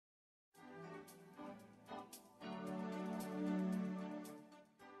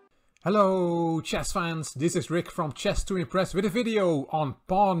Hello chess fans, this is Rick from Chess to Impress with a video on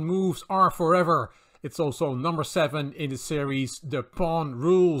Pawn Moves Are Forever. It's also number 7 in the series The Pawn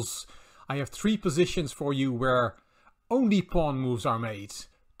Rules. I have 3 positions for you where only pawn moves are made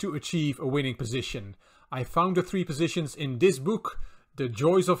to achieve a winning position. I found the 3 positions in this book, The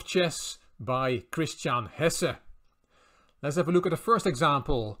Joys of Chess by Christian Hesse. Let's have a look at the first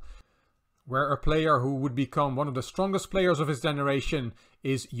example, where a player who would become one of the strongest players of his generation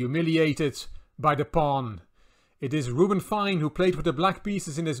is humiliated by the pawn. It is Ruben Fine who played with the black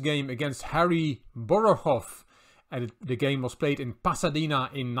pieces in this game against Harry Borokhov, and the game was played in Pasadena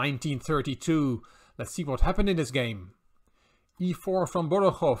in 1932. Let's see what happened in this game. e4 from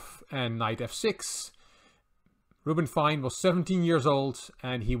Borokhov and knight f6. Ruben Fine was 17 years old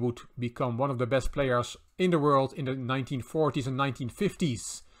and he would become one of the best players in the world in the 1940s and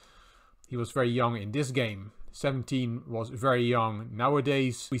 1950s. He was very young in this game. 17 was very young.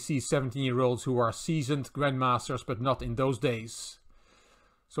 Nowadays we see 17-year-olds who are seasoned grandmasters, but not in those days.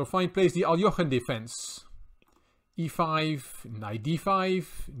 So Fine plays the Aljochen defense. e5, knight d5,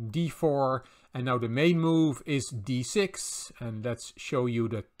 d4, and now the main move is d6. And let's show you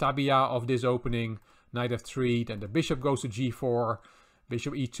the tabia of this opening. Knight f3, then the bishop goes to g4,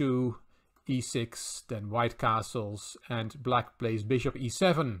 bishop e2, e6, then white castles, and black plays bishop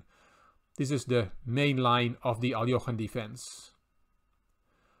e7. This is the main line of the Aljochen defense.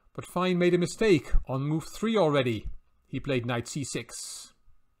 But Fine made a mistake on move 3 already. He played knight c6.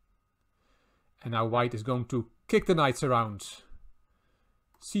 And now white is going to kick the knights around.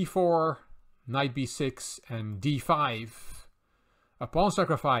 c4, knight b6 and d5. A pawn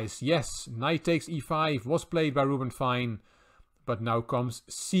sacrifice, yes, knight takes e5 was played by Ruben Fine. But now comes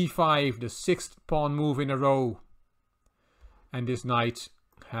c5, the 6th pawn move in a row. And this knight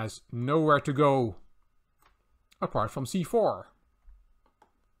has nowhere to go apart from c4.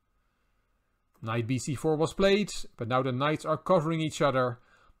 Knight bc4 was played, but now the knights are covering each other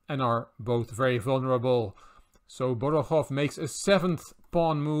and are both very vulnerable. So Borokhov makes a 7th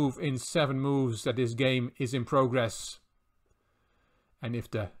pawn move in 7 moves that this game is in progress. And if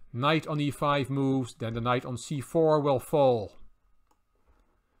the knight on e5 moves, then the knight on c4 will fall,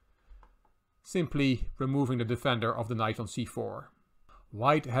 simply removing the defender of the knight on c4.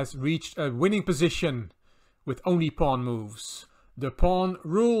 White has reached a winning position with only pawn moves. The pawn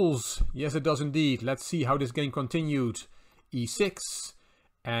rules. Yes, it does indeed. Let's see how this game continued. e6.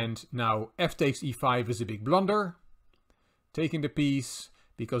 And now f takes e5 is a big blunder. Taking the piece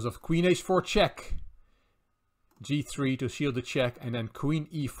because of queen h4 check. g3 to shield the check. And then queen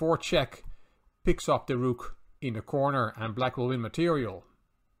e4 check picks up the rook in the corner. And black will win material.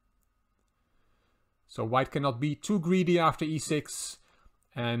 So white cannot be too greedy after e6.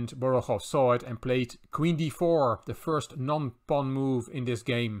 And Borokhov saw it and played queen d4, the first non-pawn move in this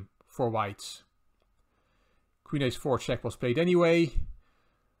game for white. Queen h4 check was played anyway.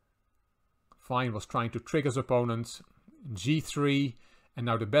 Fine was trying to trick his opponent. g3, and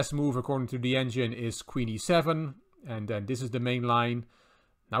now the best move according to the engine is queen e7. And then this is the main line.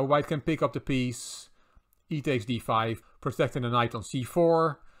 Now white can pick up the piece. E takes d5, protecting the knight on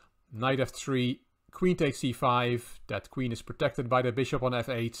c4. Knight f3. Queen takes c5, that queen is protected by the bishop on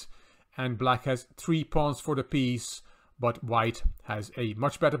f8, and black has 3 pawns for the piece, but white has a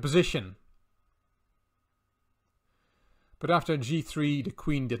much better position. But after g3, the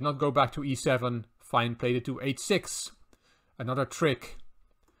queen did not go back to e7, Fine played it to h6. Another trick.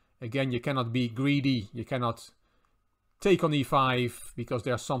 Again, you cannot be greedy, you cannot take on e5, because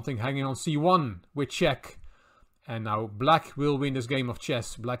there's something hanging on c1 with check. And now black will win this game of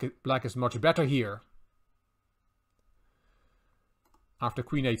chess. Black is much better here. After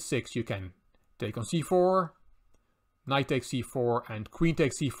queen h6 you can take on c4. Knight takes c4 and queen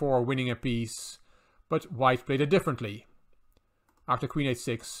takes c4, winning a piece. But white played it differently. After queen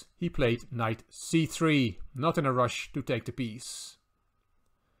h6 he played knight c3. Not in a rush to take the piece.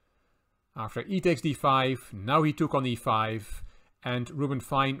 After e takes d5, now he took on e5. And Ruben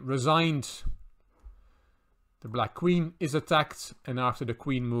Fine resigned. The black queen is attacked, and after the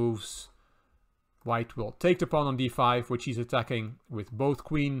queen moves, white will take the pawn on d5, which he's attacking with both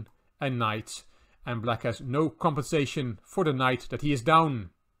queen and knight, and black has no compensation for the knight that he is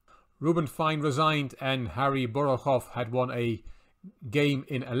down. Ruben Fine resigned, and Harry Borokhov had won a game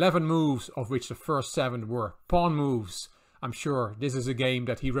in 11 moves, of which the first 7 were pawn moves. I'm sure this is a game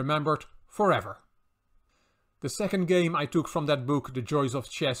that he remembered forever. The second game I took from that book, The Joys of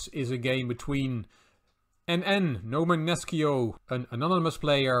Chess, is a game between NN, Nomen Neskio, an anonymous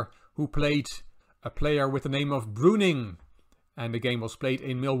player who played a player with the name of Bruning. And the game was played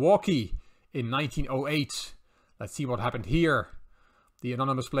in Milwaukee in 1908. Let's see what happened here. The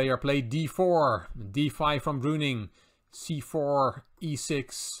anonymous player played d4, d5 from Bruning, c4,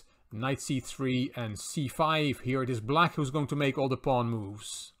 e6, knight c3 and c5. Here it is black who's going to make all the pawn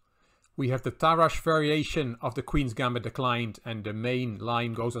moves. We have the Tarrasch variation of the Queen's Gambit declined, and the main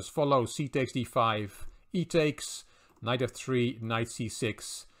line goes as follows: c takes d5, e takes, knight f3, knight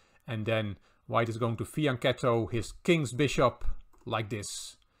c6, and then white is going to fianchetto his king's bishop like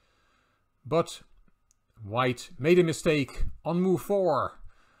this. But white made a mistake on move 4.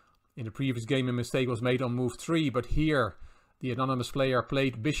 In the previous game a mistake was made on move 3, but here the anonymous player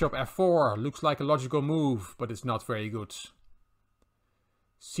played bishop f4. Looks like a logical move, but it's not very good.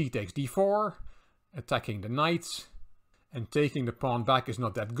 C takes d4, attacking the knight, and taking the pawn back is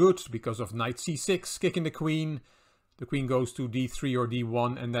not that good because of knight c6, kicking the queen. The queen goes to d3 or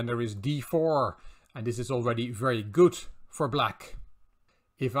d1, and then there is d4, and this is already very good for black.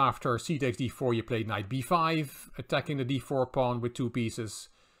 If after c takes d4 you play knight b5, attacking the d4 pawn with 2 pieces,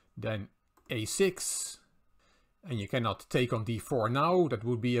 then a6, and you cannot take on d4 now. That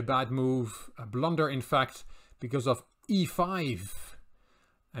would be a bad move, a blunder in fact, because of e5,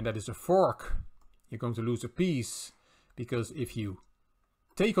 and that is a fork. You're going to lose a piece, because if you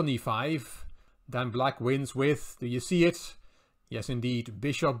take on e5, then black wins with, do you see it? Yes indeed,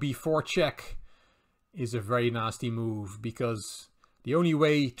 bishop b4 check is a very nasty move, because the only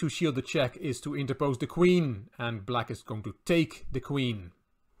way to shield the check is to interpose the queen, and black is going to take the queen.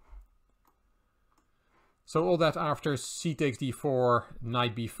 So all that after c takes d4,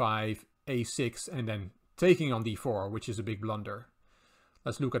 knight b5, a6, and then taking on d4, which is a big blunder.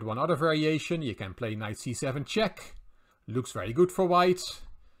 Let's look at one other variation. You can play knight c7 check. Looks very good for white.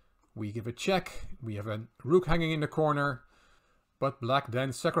 We give a check. We have a rook hanging in the corner. But black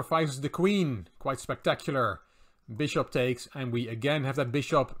then sacrifices the queen. Quite spectacular. Bishop takes, and we again have that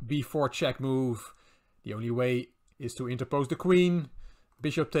bishop b4 check move. The only way is to interpose the queen.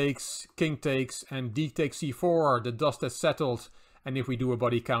 Bishop takes, king takes, and d takes c4. The dust has settled, and if we do a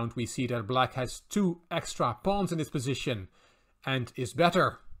body count, we see that black has 2 extra pawns in this position and is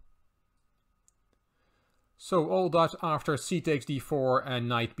better. So all that after c takes d4 and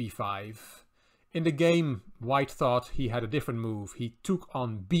knight b5. In the game, white thought he had a different move. He took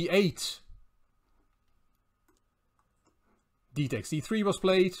on b8. d takes d3 was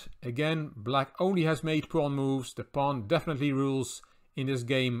played. Again, black only has made pawn moves. The pawn definitely rules in this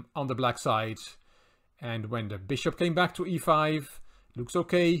game on the black side. And when the bishop came back to e5, looks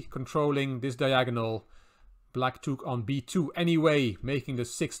okay, controlling this diagonal. Black took on b2 anyway, making the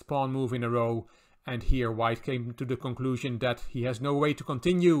 6th pawn move in a row. And here white came to the conclusion that he has no way to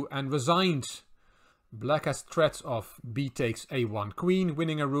continue and resigned. Black has threats of b takes a1 queen,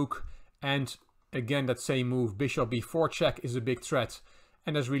 winning a rook, and again that same move, bishop b4 check, is a big threat,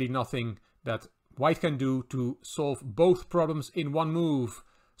 and there's really nothing that white can do to solve both problems in one move.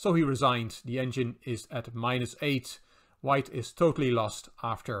 So he resigned. The engine is at -8. White is totally lost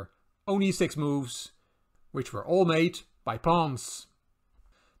after only 6 moves, which were all made by pawns.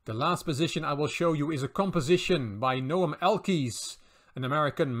 The last position I will show you is a composition by Noam Elkies, an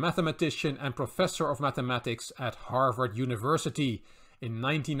American mathematician and professor of mathematics at Harvard University. In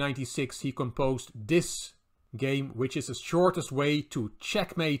 1996 he composed this game, which is the shortest way to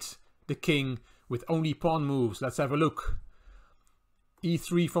checkmate the king with only pawn moves. Let's have a look.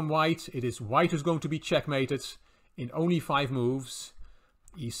 e3 from white. It is white who's going to be checkmated in only 5 moves.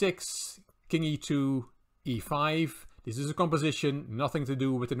 e6, king e2, e5. This is a composition, nothing to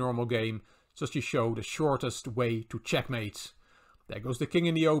do with the normal game, just to show the shortest way to checkmate. There goes the king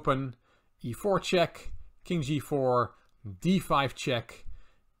in the open. e4 check, king g4, d5 check,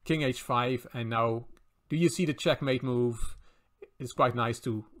 king h5, and now do you see the checkmate move? It's quite nice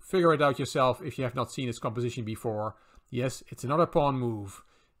to figure it out yourself if you have not seen this composition before. Yes, it's another pawn move.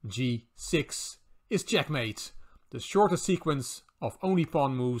 g6 is checkmate. The shortest sequence of only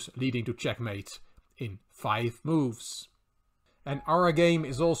pawn moves leading to checkmate in 5 moves. And our game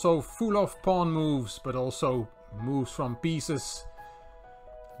is also full of pawn moves, but also moves from pieces.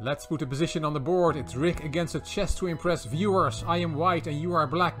 Let's put a position on the board. It's Rick against a chess to impress viewers. I am white and you are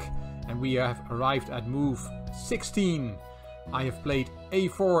black. And we have arrived at move 16. I have played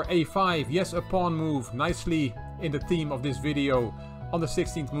a4, a5. Yes, a pawn move. Nicely in the theme of this video. On the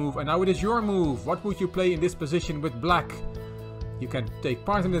 16th move. And now it is your move. What would you play in this position with black? You can take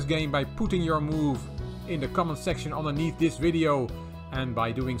part in this game by putting your move in the comment section underneath this video. And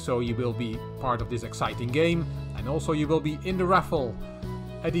by doing so you will be part of this exciting game. And also you will be in the raffle.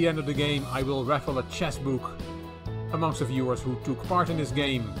 At the end of the game I will raffle a chess book amongst the viewers who took part in this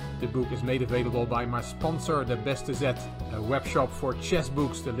game. The book is made available by my sponsor, the Beste Zet, a web shop for chess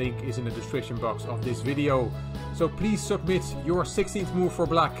books. The link is in the description box of this video. So please submit your 16th move for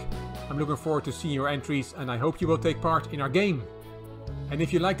black. I'm looking forward to seeing your entries and I hope you will take part in our game. And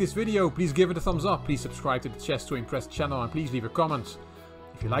if you like this video, please give it a thumbs up. Please subscribe to the Chess to Impress channel and please leave a comment.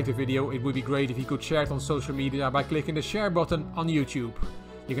 If you like the video, it would be great if you could share it on social media by clicking the share button on YouTube.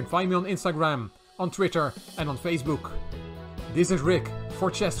 You can find me on Instagram, on Twitter and on Facebook. This is Rick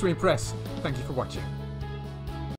for Chess to Impress. Thank you for watching.